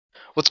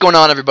What's going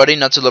on, everybody?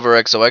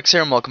 NutsLoverXOX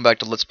here, and welcome back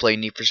to Let's Play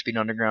Need for Speed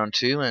Underground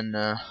 2, and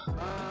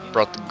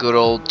brought the good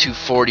old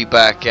 240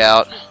 back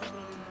out to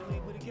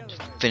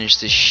finish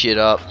this shit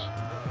up.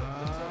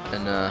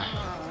 And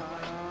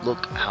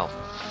look how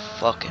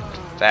fucking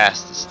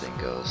fast this thing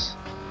goes.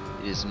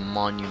 It is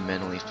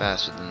monumentally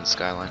faster than the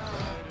Skyline.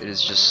 It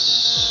is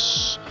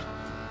just...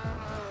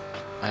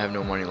 I have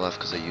no money left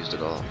because I used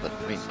it all, but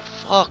I mean,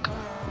 fuck!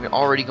 We're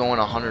already going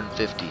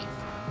 150.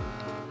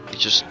 It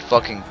just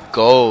fucking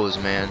goes,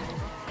 man.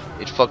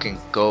 It fucking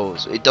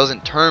goes. It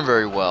doesn't turn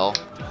very well,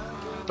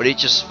 but it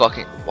just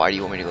fucking... Why do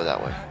you want me to go that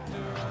way?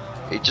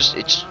 It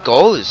just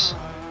goes.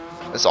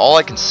 That's all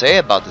I can say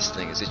about this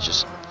thing, is it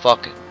just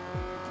fucking...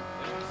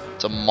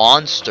 It's a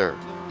monster.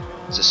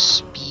 It's a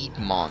speed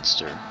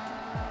monster.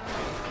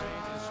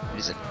 It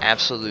is an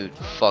absolute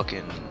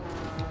fucking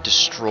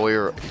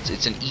destroyer.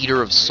 It's an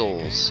eater of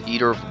souls,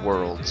 eater of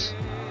worlds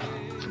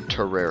from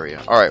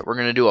Terraria. Alright, we're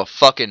gonna do a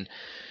fucking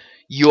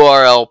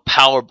URL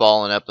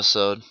powerballing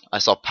episode. I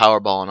saw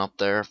powerballing up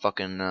there.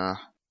 Fucking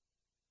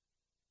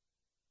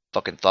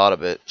thought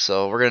of it.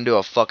 So we're gonna do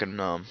a fucking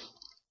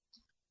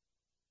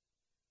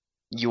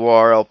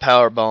URL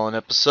powerballing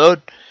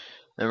episode.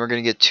 Then we're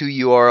gonna get 2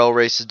 URL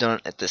races done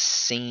at the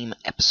same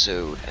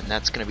episode, and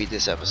that's gonna be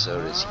this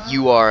episode. Is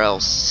URL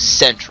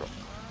Central.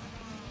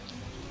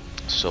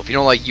 So if you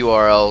don't like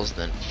URLs,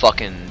 then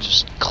fucking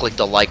just click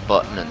the like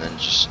button and then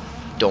just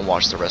don't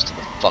watch the rest of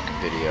the fucking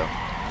video.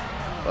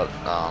 But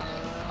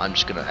I'm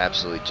just gonna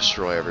absolutely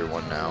destroy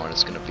everyone now, and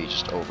it's gonna be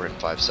just over in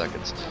 5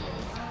 seconds.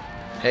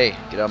 Hey,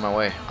 get out of my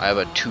way! I have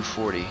a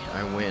 240.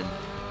 I win.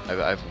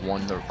 I've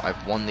won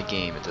the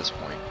game at this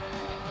point.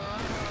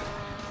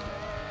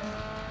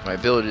 My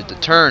ability to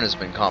turn has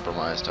been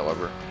compromised,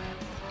 however.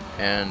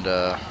 And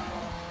you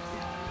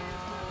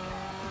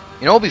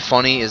know what'd be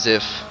funny is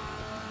if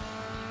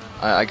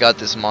I got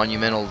this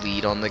monumental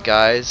lead on the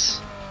guys,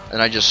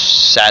 and I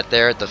just sat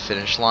there at the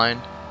finish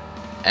line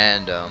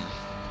and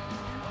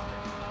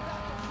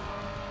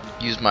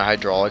used my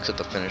hydraulics at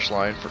the finish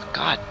line for...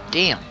 God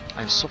damn,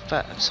 I'm so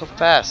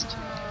fast.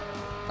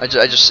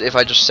 If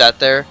I just sat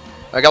there,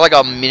 I got like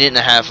a minute and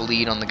a half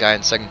lead on the guy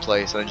in second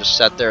place, and I just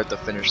sat there at the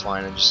finish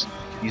line and just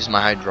used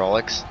my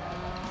hydraulics.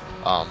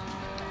 That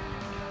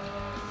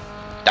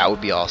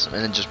would be awesome,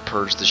 and then just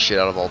purge the shit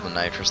out of all the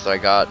nitrous that I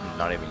got and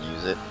not even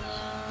use it.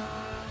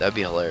 That'd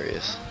be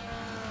hilarious.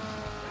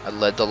 I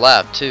led the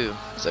lap too,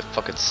 because I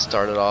fucking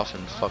started off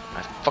and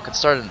I fucking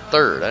started in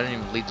third. I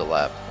didn't even lead the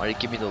lap. Why did you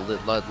give me the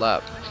lead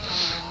lap?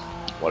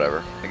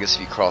 Whatever. I guess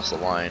if you cross the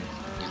line,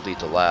 you lead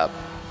the lap.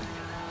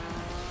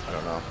 I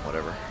don't know.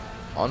 Whatever.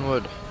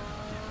 Onward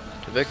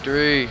to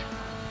victory.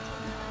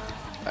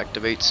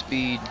 Activate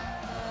speed.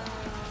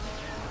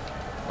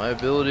 My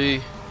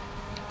ability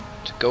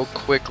to go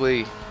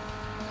quickly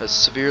has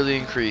severely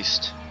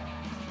increased.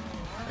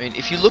 I mean,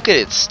 if you look at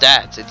its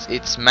stats,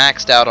 it's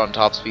maxed out on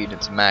top speed, and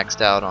it's maxed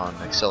out on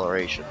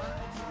acceleration.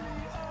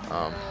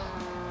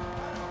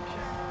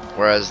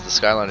 Whereas the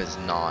Skyline is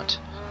not.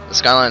 The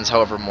Skyline is,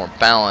 however, more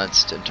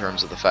balanced in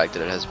terms of the fact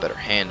that it has better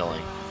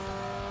handling.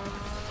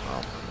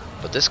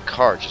 But this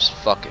car just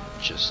fucking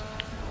just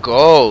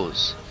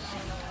goes.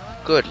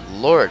 Good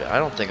lord, I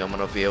don't think I'm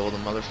gonna be able to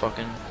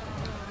motherfucking...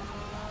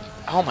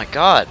 Oh my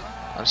god,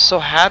 I'm so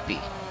happy.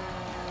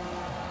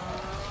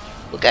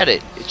 Look at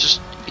it. It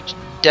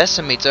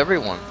decimates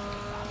everyone.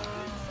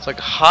 It's like,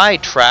 hi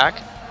track,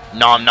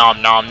 nom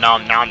nom nom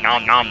nom nom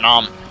nom nom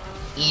nom,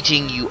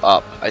 eating you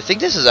up. I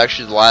think this is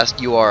actually the last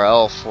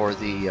URL for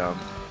the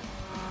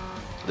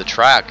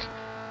track,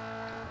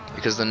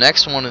 because the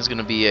next one is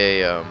gonna be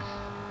a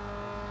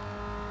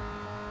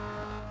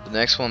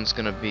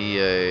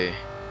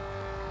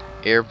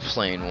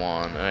airplane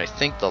one, and I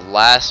think the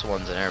last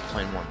one's an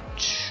airplane one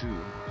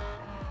too,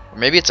 or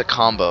maybe it's a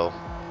combo.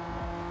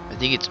 I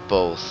think it's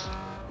both.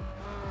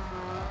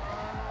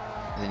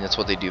 I think that's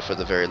what they do for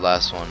the very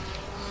last one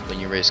when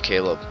you race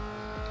Caleb,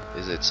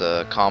 is it's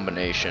a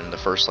combination. The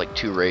first like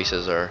 2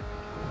 races are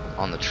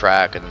on the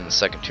track, and then the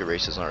second 2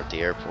 races are at the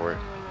airport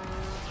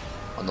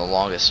on the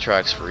longest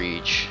tracks for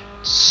each.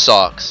 It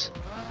sucks.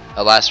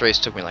 The last race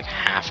took me like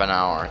half an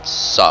hour. It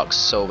sucks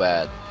so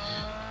bad.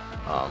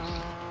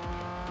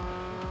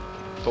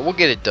 But we'll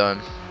get it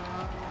done.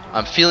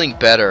 I'm feeling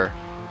better.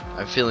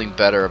 I'm feeling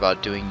better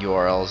about doing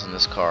URLs in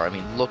this car. I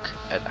mean, look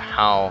at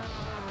how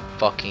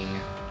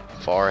fucking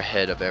far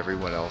ahead of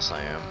everyone else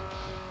I am.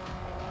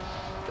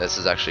 This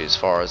is actually as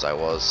far as I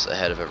was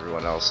ahead of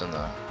everyone else in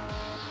the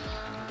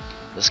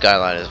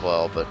Skyline as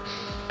well, but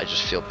I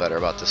just feel better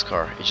about this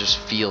car. It just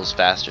feels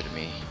faster to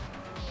me.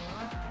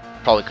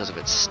 Probably because of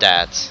its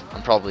stats.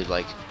 I'm probably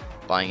like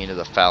buying into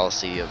the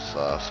fallacy of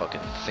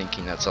fucking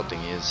thinking that something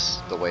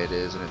is the way it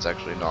is and it's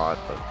actually not,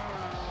 but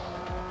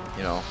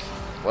you know,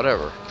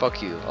 whatever.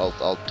 Fuck you.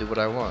 I'll do what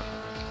I want.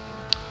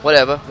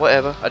 Whatever.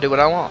 I do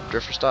what I want.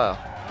 Drifter style.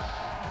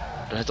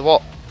 Don't hit the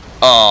wall.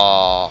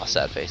 Oh,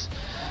 sad face.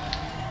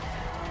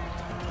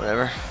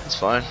 Whatever. It's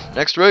fine.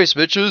 Next race,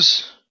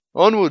 bitches.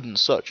 Onward and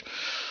such.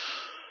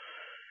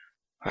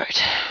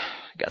 Alright.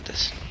 Got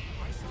this.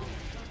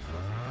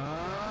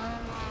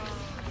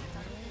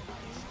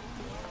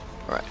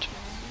 Alright.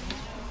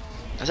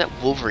 Is that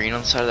Wolverine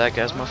on the side of that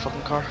guy's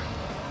motherfucking car?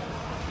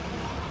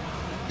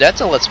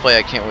 That's a Let's Play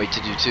I can't wait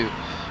to do too.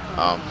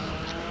 I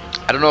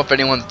don't know if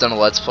anyone's done a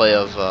Let's Play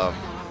of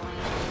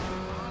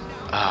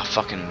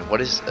fucking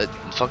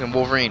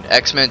Wolverine.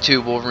 X-Men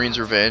 2 Wolverine's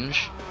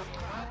Revenge.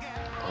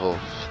 Oh,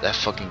 that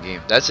fucking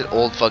game. That's an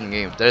old fucking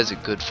game. That is a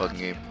good fucking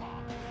game.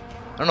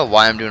 I don't know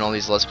why I'm doing all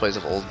these Let's Plays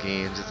of old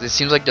games. It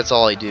seems like that's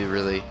all I do,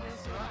 really.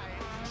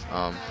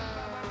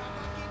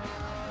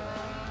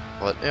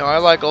 But, you know, I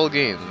like old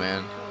games,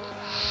 man.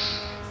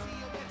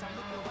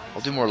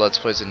 I'll do more Let's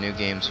Plays of new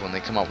games when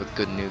they come out with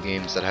good new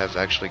games that have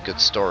actually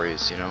good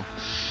stories, you know.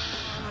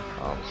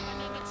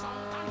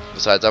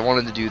 Besides, I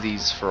wanted to do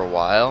these for a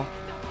while,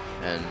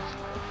 and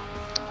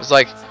it's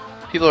like,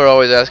 people are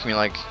always asking me,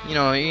 like, you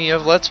know, you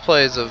have Let's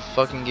Plays of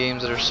fucking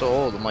games that are so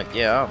old. I'm like,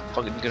 yeah, I'm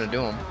fucking gonna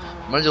do them.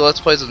 I'm gonna do Let's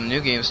Plays of the new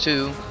games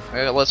too.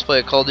 I got Let's Play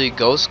of Call of Duty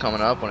Ghosts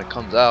coming up when it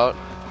comes out.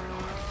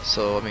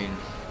 So, I mean,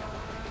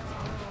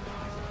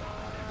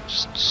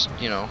 just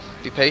you know,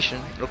 be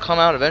patient. It'll come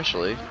out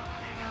eventually.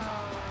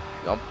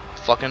 I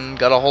fucking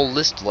got a whole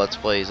list of Let's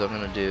Plays I'm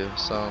gonna do.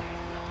 So,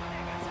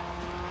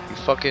 you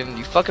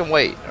fucking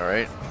wait,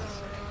 alright?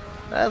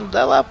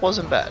 That lap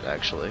wasn't bad,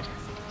 actually.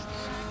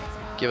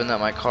 Given that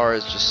my car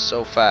is just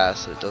so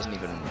fast, it doesn't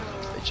even,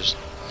 it just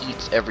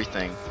eats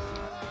everything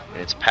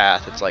in its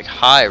path. It's like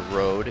high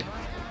road.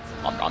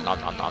 I'm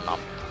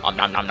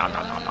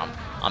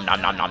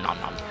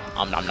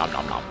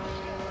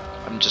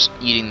just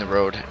eating the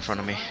road in front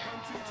of me.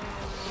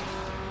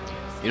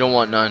 You don't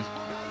want none.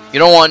 You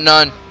don't want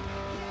none.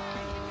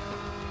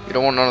 You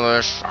don't want none of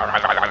this. I'm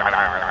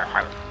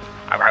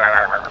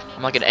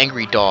like an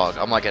angry dog.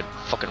 I'm like a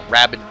fucking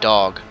rabid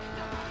dog.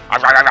 You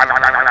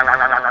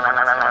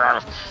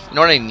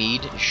know what I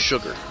need?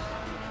 Sugar.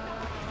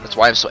 That's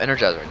why I'm so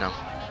energized right now.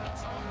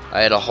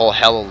 I had a whole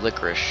hell of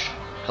licorice.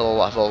 A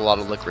lot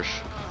of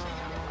licorice.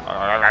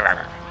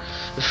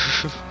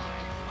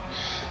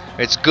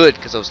 It's good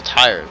because I was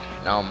tired.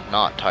 Now I'm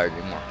not tired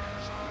anymore.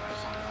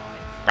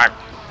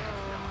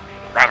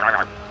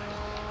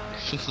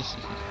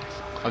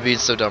 I'm being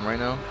so dumb right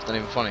now. It's not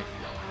even funny.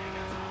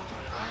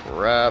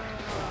 Crap.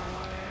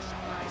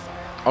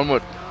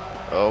 Onward.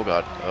 Oh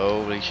god.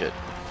 Holy shit.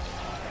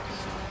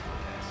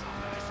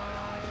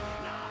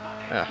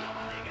 Yeah.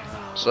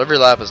 So every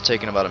lap is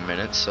taking about a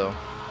minute, so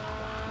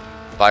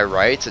by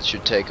rights it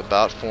should take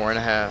about 4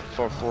 minutes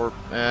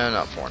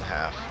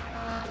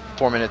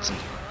and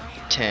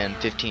 10,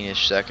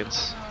 15-ish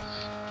seconds.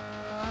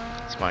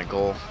 That's my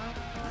goal.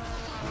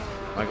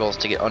 My goal is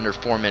to get under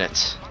 4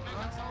 minutes.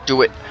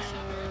 Do it.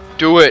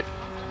 Do it.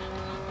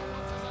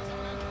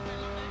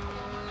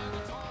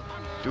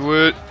 Do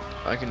it.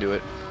 I can do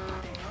it.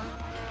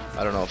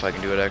 I don't know if I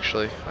can do it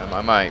actually.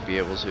 I might be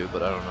able to,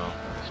 but I don't know.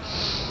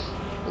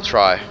 We'll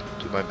try.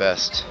 Do my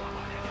best.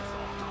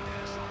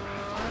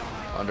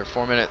 Under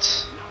 4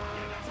 minutes.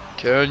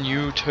 Can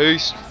you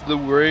taste the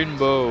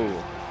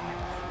rainbow?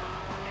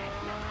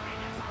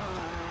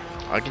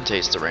 I can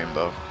taste the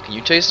rainbow. Can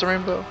you taste the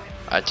rainbow?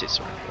 I taste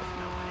the rainbow.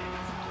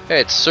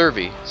 Hey, it's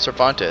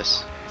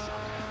Cervantes.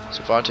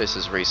 Cervantes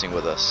is racing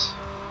with us.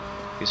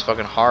 He's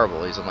fucking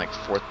horrible. He's in like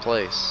 4th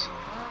place.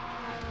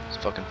 He's a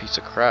fucking piece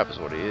of crap is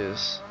what he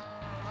is.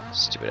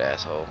 Stupid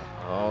asshole.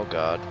 Oh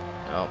god.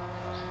 No.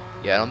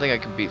 Yeah, I don't think I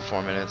can beat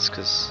 4 minutes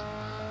because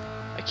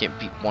I can't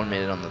beat 1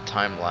 minute on the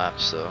time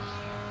lapse, so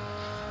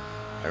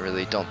I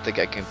really don't think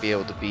I can be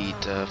able to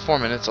beat 4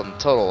 minutes on the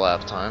total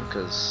lap time,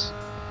 because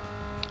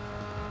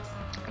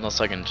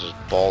unless I can just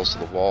balls to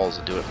the walls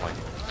and do it in like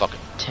fucking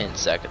 10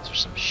 seconds or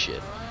some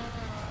shit.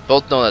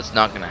 Both know that's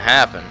not gonna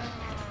happen.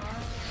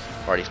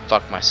 I've already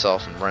fucked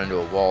myself and run into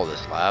a wall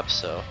this lap,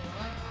 so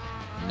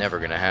never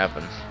gonna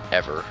happen.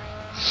 Ever.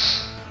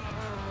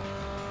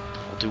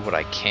 I'll do what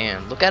I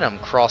can. Look at him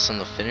crossing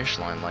the finish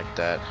line like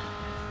that.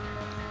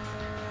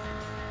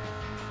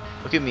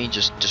 Look at me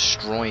just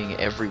destroying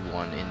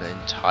everyone in the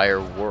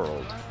entire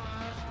world.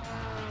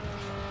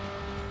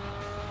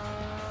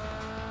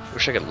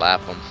 Wish I could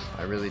lap him.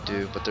 I really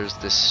do. But there's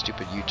this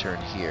stupid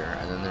U-turn here,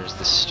 and then there's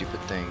this stupid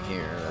thing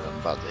here that I'm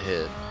about to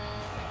hit.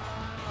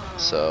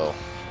 So,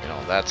 you know,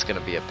 that's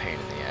gonna be a pain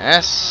in the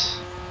ass.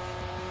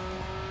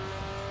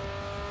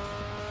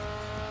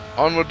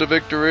 Onward to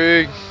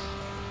victory!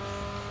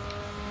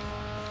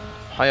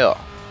 Hiya!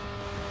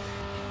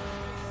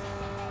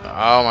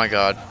 Oh my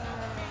god.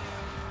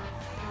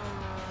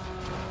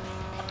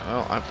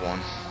 Well, I've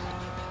won.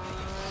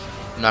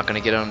 I'm not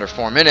gonna get under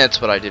 4 minutes,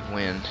 but I did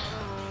win.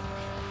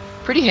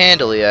 Pretty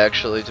handily,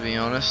 actually, to be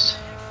honest.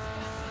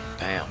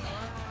 Bam.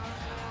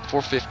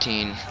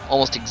 4:15.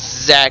 Almost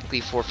exactly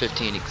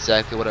 4:15.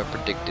 Exactly what I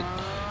predicted.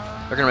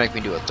 They're gonna make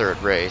me do a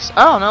 3rd race.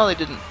 Oh, no, they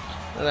didn't.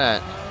 Look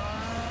at that.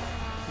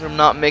 They're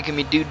not making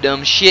me do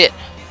dumb shit.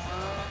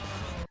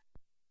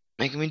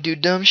 Making me do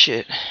dumb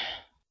shit.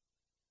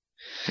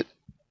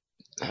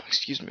 Oh,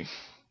 excuse me.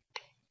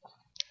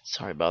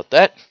 Sorry about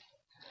that.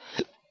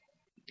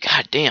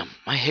 God damn,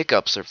 my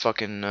hiccups are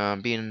fucking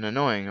being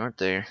annoying, aren't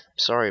they?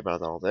 Sorry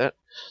about all that.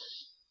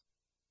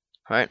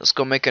 Alright, let's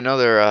go make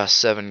another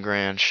 7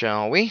 grand,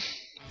 shall we?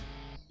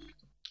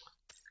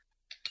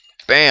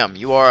 Bam,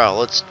 URL.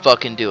 Let's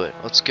fucking do it.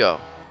 Let's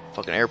go.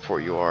 Fucking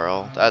airport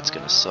URL. That's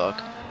gonna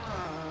suck.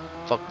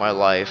 Fuck my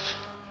life.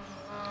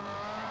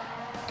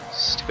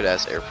 Stupid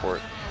ass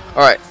airport.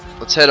 Alright,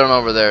 let's head on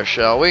over there,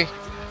 shall we?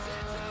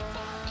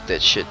 Get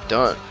that shit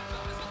done.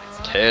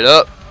 Head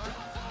up.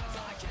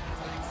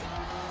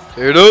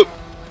 Head up.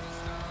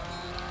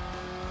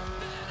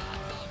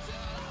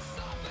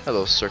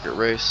 Hello, circuit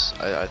race.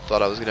 I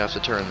thought I was gonna have to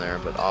turn there,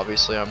 but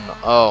obviously I'm not.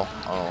 Oh,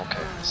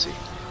 okay.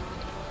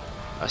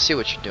 I see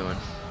what you're doing.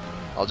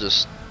 I'll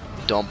just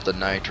dump the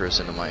nitrous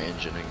into my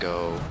engine and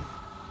go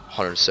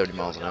 170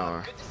 miles an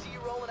hour. Good to see you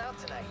rolling out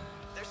tonight.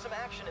 There's some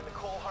action in the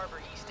Cole Harbor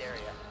East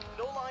area.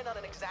 No line on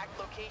an exact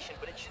location,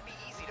 but it should be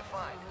easy to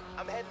find.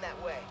 I'm heading that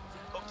way.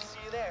 Hope to see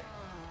you there.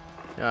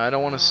 Yeah, I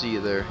don't want to see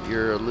you there.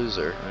 You're a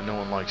loser, and no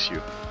one likes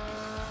you.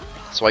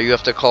 That's why you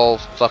have to call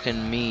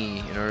fucking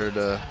me in order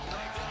to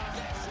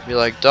be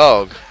like,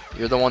 dog,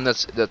 you're the one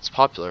that's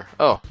popular.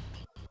 Oh,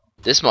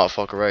 this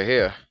motherfucker right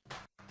here.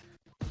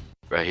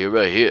 Right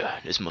here.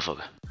 This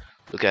motherfucker.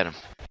 Look at him.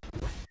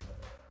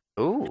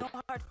 Ooh. No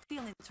hard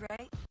feelings,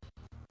 right?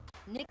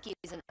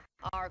 Nikki's in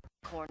our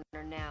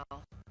corner now.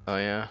 Oh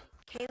yeah.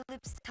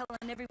 Caleb's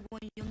telling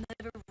everyone you'll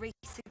never race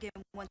again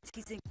once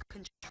he's in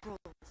control.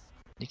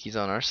 Nikki's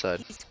on our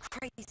side. He's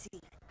crazy.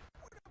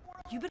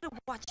 You better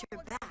watch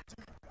your back.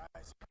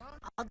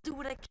 I'll do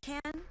what I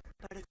can,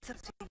 but it's up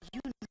to you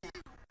now.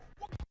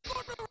 What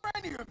are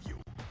any of you?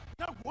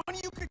 Not one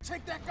of you could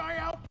take that guy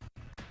out?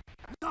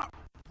 Not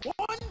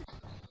one?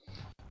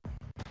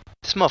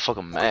 This motherfucker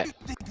What mad. do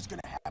you think is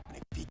gonna happen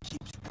if he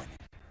keeps winning?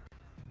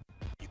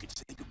 You can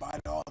say goodbye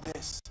to all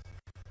this.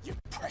 Your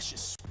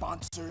precious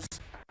sponsors.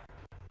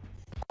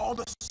 All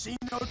the C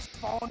notes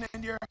falling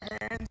into your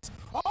hands.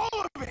 All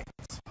of it!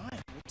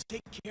 Fine, we'll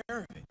take care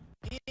of it.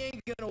 He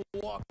ain't gonna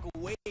walk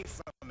away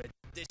from it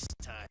this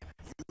time.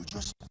 You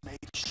just make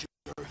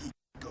sure he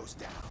goes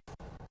down.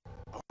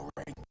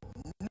 Alright?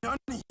 None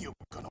of you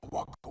are gonna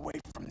walk away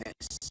from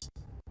this.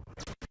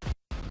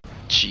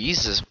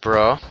 Jesus,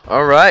 bro.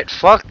 Alright,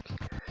 fuck.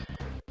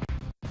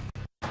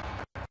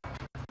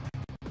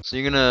 So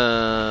you're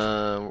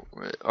gonna,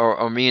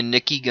 are me and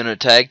Nikki gonna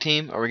tag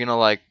team? Are we gonna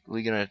like,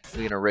 we gonna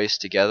race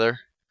together?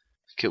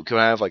 Can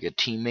I have like a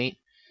teammate?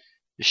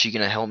 Is she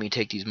gonna help me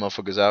take these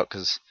motherfuckers out?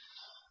 Cause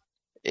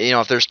you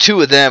know, if there's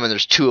two of them and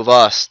there's two of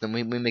us, then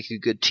we make a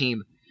good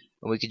team,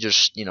 and we could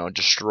just, you know,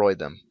 destroy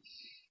them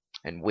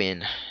and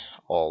win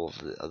all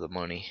of the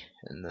money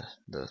and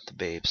the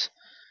babes.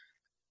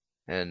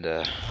 And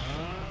I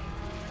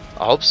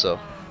hope so.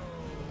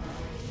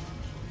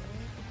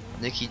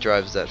 Nikki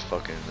drives that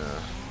fucking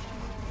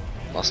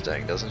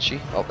Mustang, doesn't she?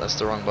 Oh, that's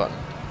the wrong button.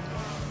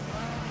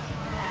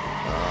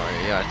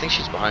 Yeah, I think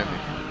she's behind me.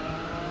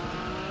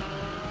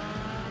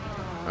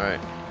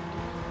 Alright.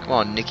 Come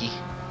on, Nikki.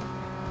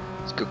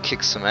 Let's go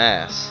kick some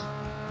ass.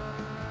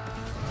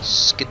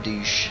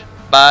 Skadoosh.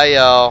 Bye,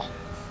 y'all.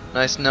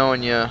 Nice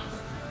knowing ya.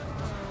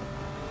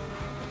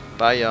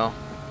 Bye, y'all.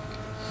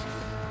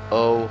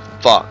 Oh,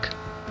 fuck.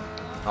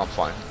 I'm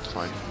fine. It's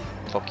fine.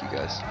 Fuck you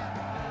guys.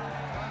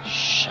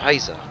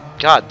 Shiza.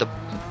 God, the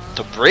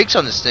brakes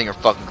on this thing are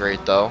fucking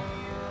great, though.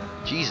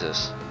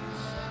 Jesus.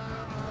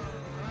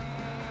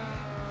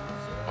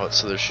 Oh,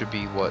 so there should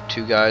be, what,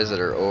 two guys that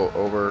are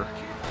over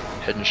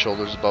head and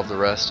shoulders above the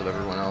rest of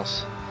everyone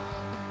else.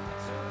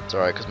 It's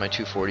alright, because my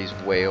 240 is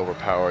way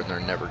overpowered, and they're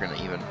never going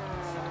to even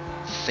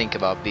think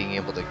about being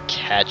able to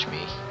catch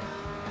me.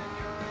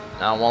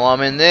 Not while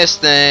I'm in this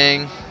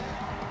thing.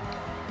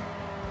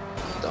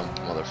 Dumb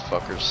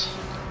motherfuckers.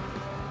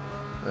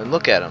 And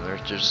look at them, they're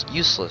just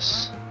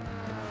useless.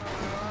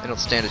 They don't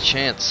stand a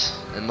chance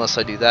unless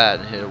I do that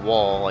and hit a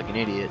wall like an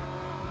idiot.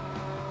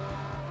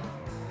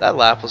 That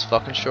lap was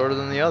fucking shorter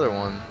than the other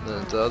one,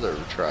 the other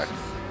track.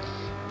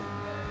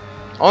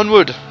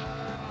 Onward!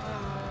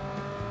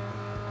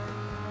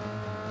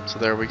 So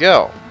there we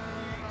go.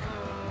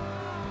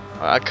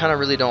 I kind of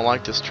really don't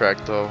like this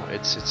track though.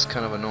 It's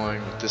kind of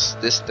annoying. This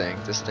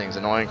thing's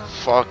annoying.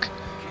 Fuck.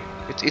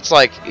 It's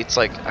like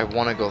I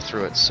want to go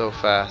through it so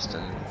fast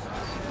and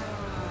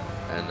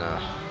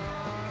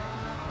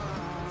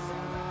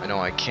I know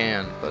I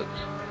can, but it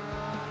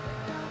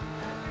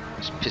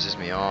just pisses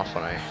me off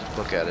when I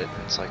look at it.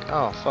 And it's like,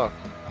 oh fuck.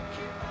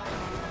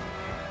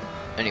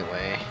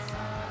 Anyway,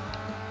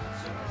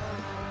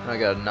 I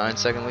got a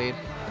 9-second lead.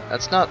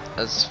 That's not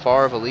as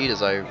far of a lead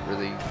as I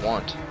really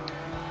want.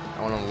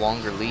 I want a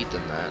longer lead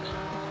than that.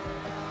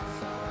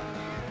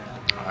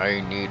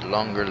 I need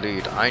longer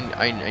lead.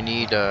 I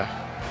need to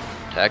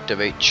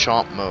activate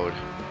chomp mode.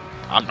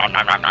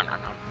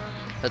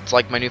 That's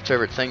like my new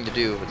favorite thing to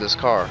do with this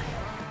car.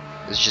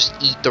 Is just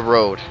eat the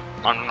road.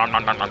 I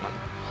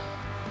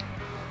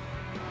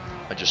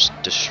just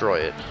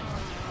destroy it.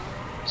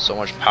 So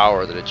much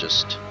power that it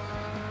just...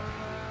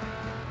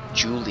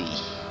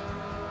 Julie's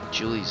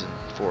in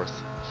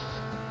fourth.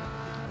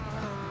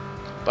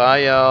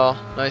 Bye y'all.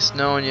 Nice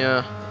knowing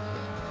ya.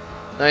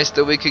 Nice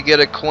that we could get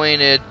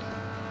acquainted.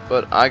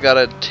 But I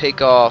gotta take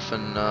off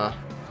and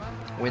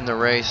win the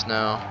race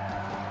now.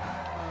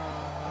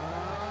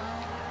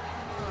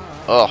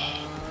 Oh.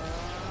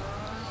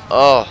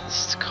 Oh,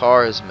 this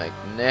car is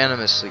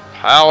magnanimously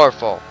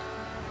powerful.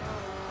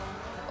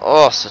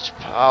 Oh, such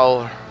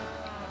power.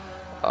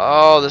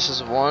 Oh, this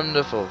is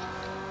wonderful.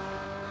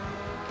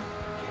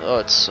 Oh,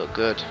 it's so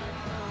good.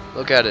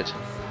 Look at it.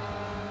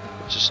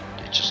 It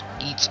just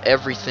eats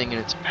everything in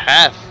its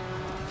path.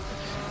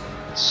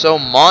 It's so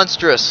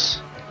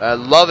monstrous. I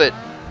love it.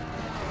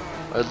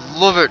 I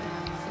love it.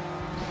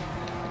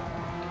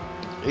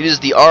 It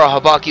is the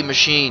Arahabaki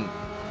machine.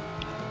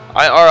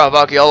 I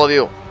Arahabaki all of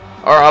you.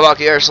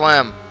 Arahabaki Air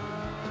Slam.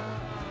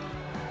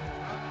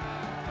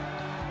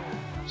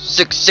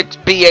 66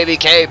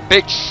 BABK,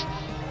 bitch.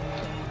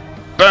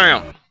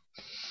 Bam.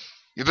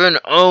 You've been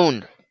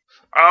owned.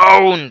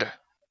 Owned.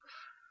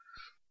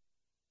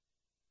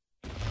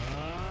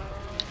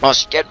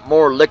 Must get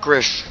more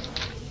licorice.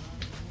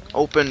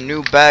 Open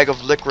new bag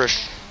of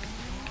licorice.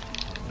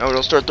 No,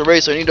 don't start the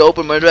race. I need to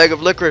open my bag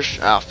of licorice.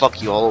 Ah,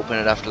 fuck you. I'll open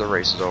it after the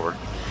race is over.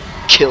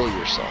 Kill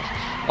yourself.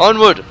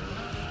 Onward.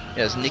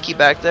 Yeah, is Nikki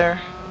back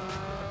there?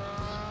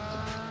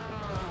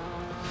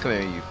 Come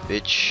here, you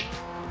bitch.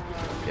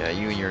 Yeah,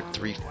 you and your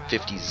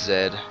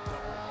 350Z.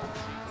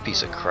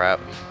 Piece of crap.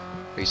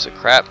 Piece of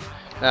crap.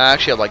 Nah,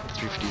 actually, I like the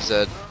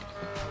 350Z.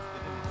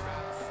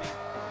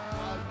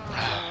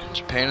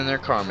 Japan and their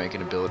car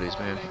making abilities,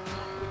 man.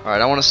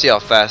 Alright, I want to see how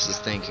fast this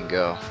thing can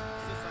go.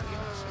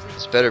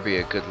 This better be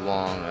a good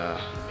long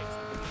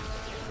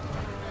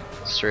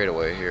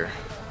straightaway here.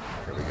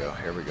 Here we go,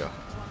 here we go.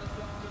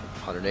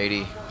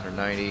 180,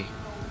 190,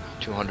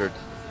 200,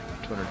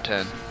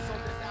 210.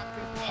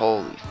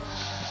 Holy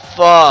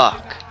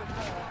fuck!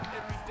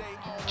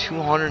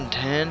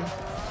 210?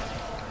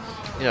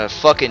 You know, a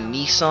fucking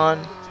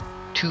Nissan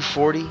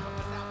 240?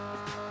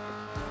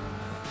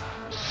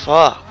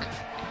 Fuck.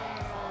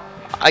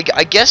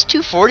 I guess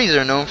 240s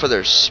are known for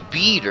their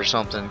speed or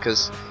something,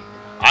 because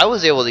I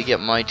was able to get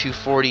my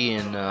 240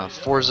 in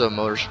Forza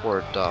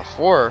Motorsport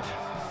 4.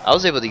 I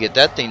was able to get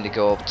that thing to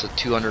go up to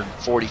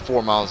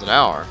 244 miles an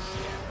hour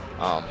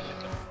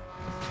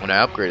when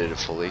I upgraded it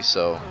fully.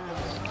 So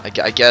I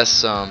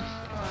guess Nissan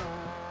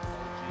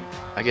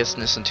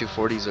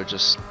 240s are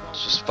just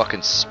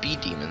fucking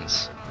speed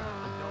demons,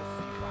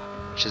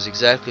 which is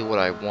exactly what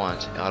I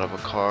want out of a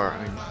car.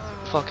 I mean,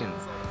 fucking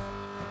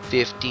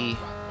 50,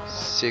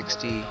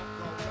 60,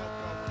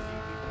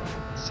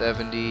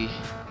 70.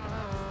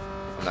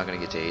 I'm not gonna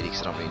get to 80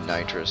 because I don't need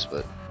nitrous,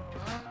 but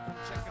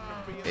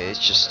it's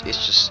just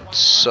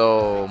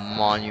so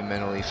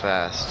monumentally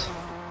fast.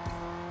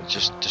 It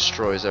just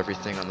destroys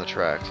everything on the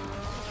track.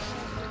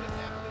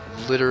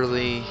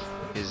 Literally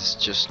is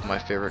just my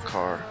favorite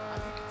car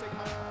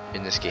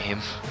in this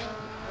game.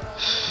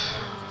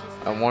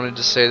 I wanted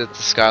to say that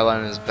the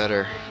Skyline is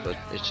better, but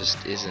it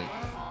just isn't.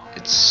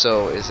 It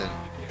so isn't.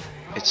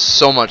 It's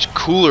so much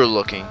cooler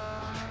looking.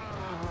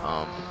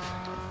 I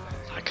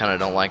kind of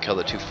don't like how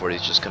the 240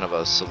 is just kind of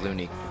a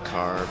saloony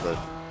car, but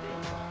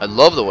I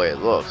love the way it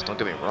looks. Don't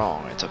get me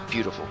wrong, it's a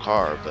beautiful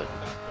car, but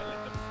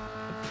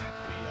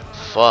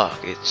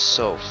fuck, it's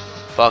so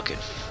fucking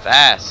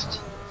fast.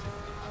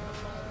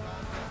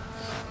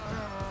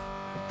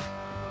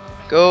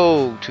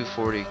 Go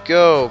 240,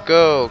 go,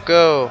 go,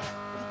 go.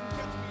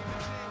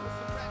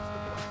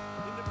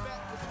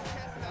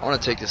 I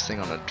want to take this thing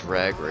on a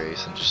drag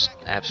race and just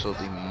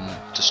absolutely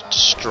just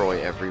destroy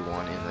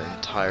everyone in the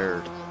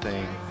entire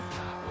thing.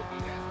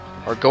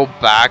 Or go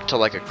back to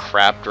like a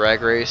crap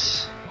drag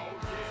race.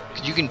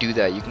 Cause you can do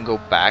that. You can go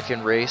back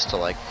and race to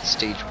like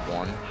stage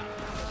 1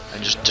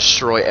 and just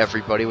destroy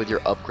everybody with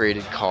your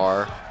upgraded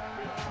car.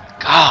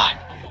 God,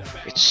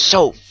 it's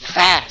so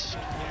fast.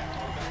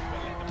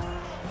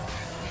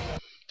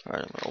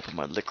 Alright, I'm gonna open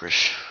my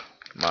licorice.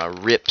 My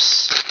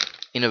rips.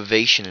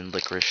 Innovation in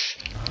licorice.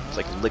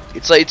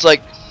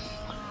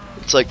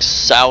 It's like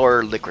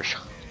sour licorice.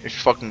 It's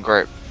fucking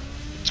great.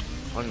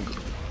 I'm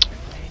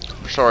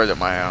sorry that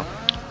my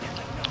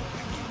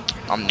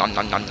nom nom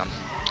nom nom nom.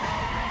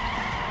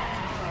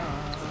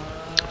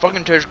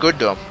 Fucking tastes good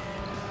though.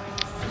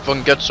 You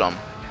fucking get some.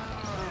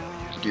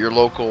 Your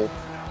local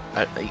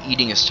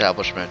eating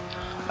establishment.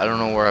 I don't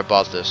know where I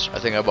bought this. I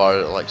think I bought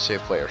it at like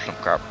Safeway or some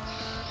crap.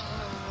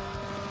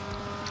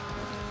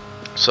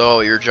 So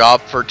your job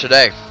for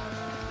today: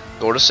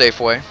 go to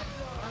Safeway,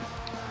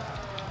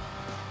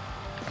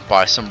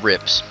 buy some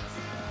ribs,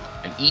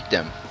 and eat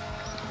them,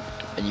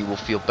 and you will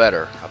feel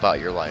better about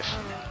your life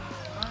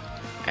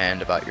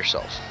and about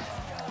yourself.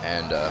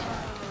 And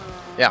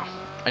yeah.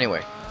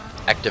 Anyway,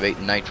 activate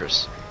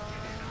nitrous.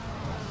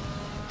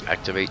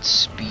 Activate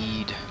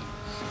speed.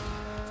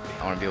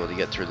 I want to be able to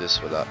get through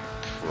this without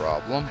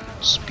problem.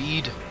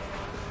 Speed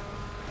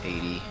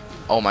 80.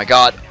 Oh my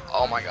god.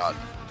 Oh my god.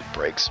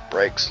 Brakes.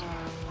 Brakes.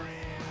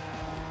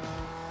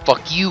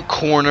 Fuck you,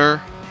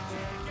 corner.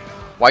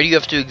 Why do you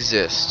have to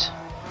exist?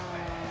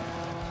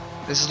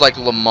 This is like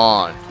Le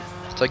Mans.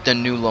 It's like the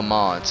new Le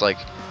Mans. It's like,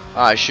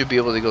 I should be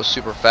able to go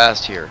super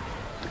fast here.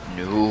 But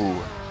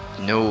no.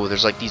 No,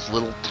 there's like these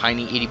little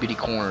tiny itty bitty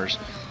corners.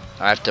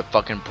 I have to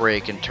fucking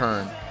brake and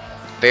turn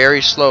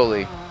very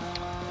slowly.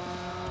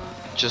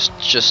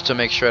 Just to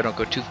make sure I don't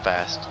go too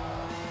fast.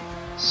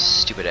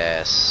 Stupid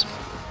ass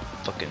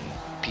fucking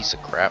piece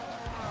of crap.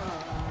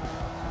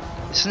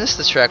 Isn't this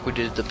the track we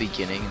did at the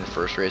beginning in the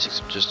first race,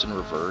 except just in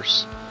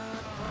reverse?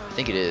 I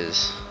think it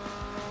is.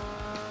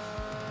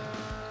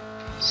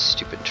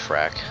 Stupid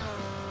track.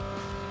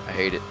 I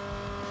hate it.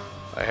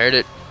 I hate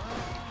it.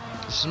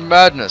 This is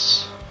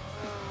madness.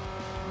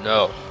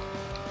 No.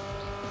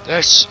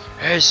 This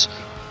is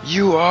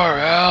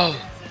URL.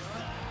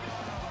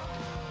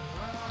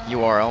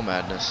 URL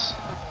madness.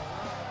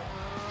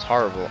 It's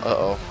horrible.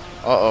 Uh-oh.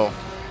 Uh-oh.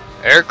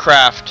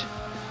 Aircraft.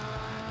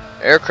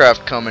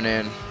 Aircraft coming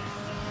in.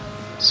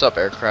 What's up,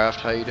 aircraft?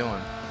 How you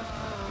doing?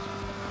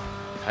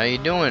 How you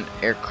doing,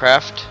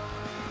 aircraft?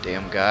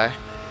 Damn guy.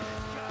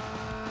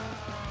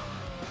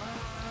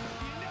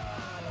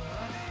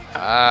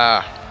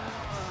 Ah.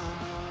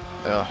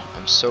 Ugh,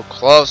 I'm so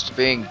close to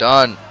being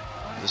done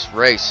with this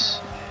race.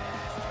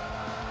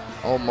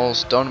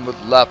 Almost done with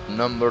lap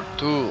number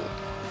 2.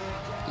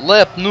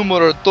 Lap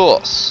numero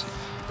dos.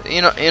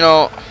 You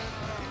know.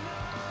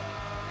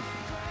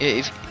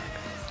 If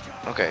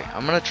okay,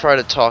 I'm gonna try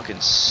to talk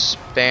in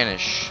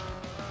Spanish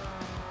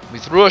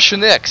with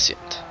Russian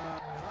accent.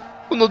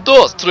 Uno,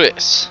 dos,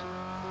 tres,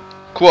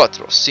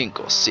 cuatro,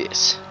 cinco,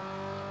 seis,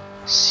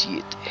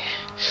 siete.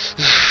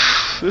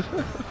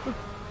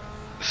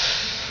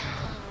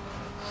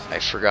 I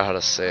forgot how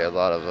to say a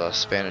lot of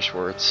Spanish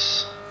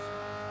words.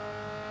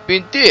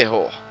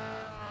 Pendejo.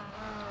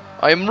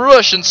 I am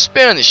Russian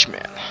Spanish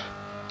man.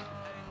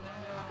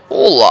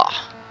 Hola.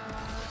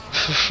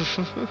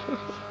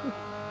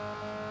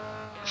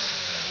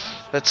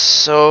 That's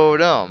so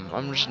dumb.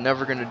 I'm just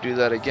never gonna do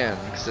that again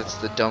because that's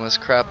the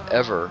dumbest crap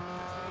ever.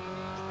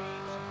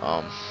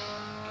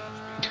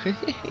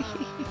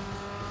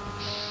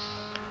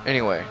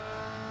 Anyway,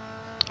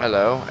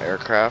 hello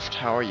aircraft.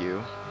 How are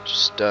you?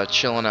 Just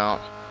chilling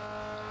out.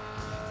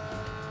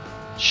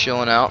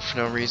 Chilling out for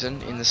no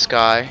reason in the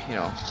sky. You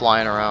know,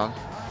 flying around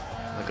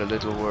like a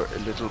little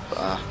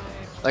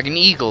like an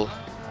eagle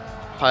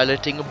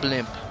piloting a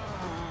blimp.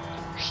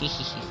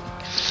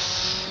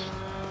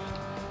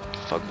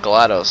 Fuck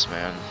GLaDOS,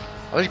 man.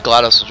 I wish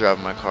GLaDOS was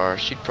driving my car.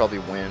 She'd probably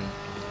win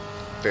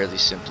fairly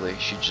simply.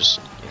 She'd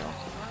just, you know,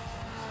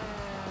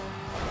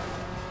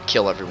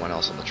 kill everyone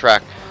else on the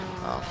track.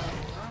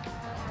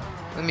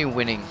 Look at me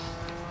winning.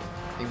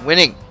 Me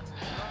winning.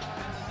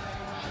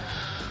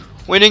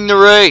 Winning the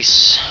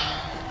race.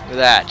 Look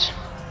at that.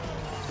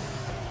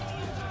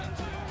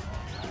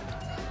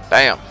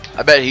 Bam.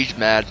 I bet he's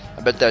mad.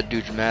 I bet that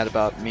dude's mad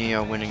about me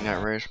winning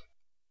that race.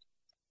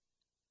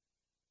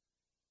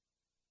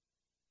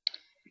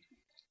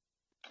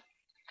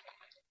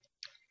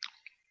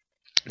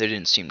 They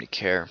didn't seem to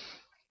care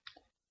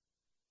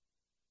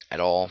at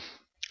all.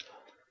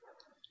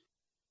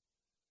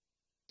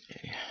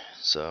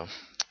 So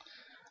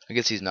I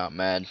guess he's not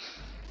mad.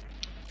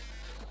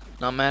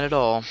 Not mad at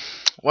all.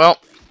 Well,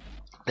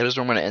 that is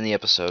where I'm going to end the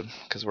episode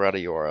because we're out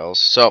of URLs.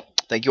 So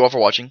thank you all for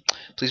watching.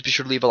 Please be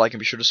sure to leave a like and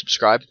be sure to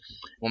subscribe.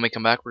 When we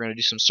come back, we're going to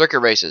do some circuit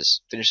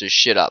races. Finish this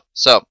shit up.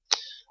 So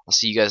I'll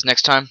see you guys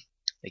next time.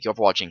 Thank you all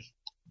for watching.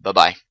 Bye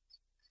bye.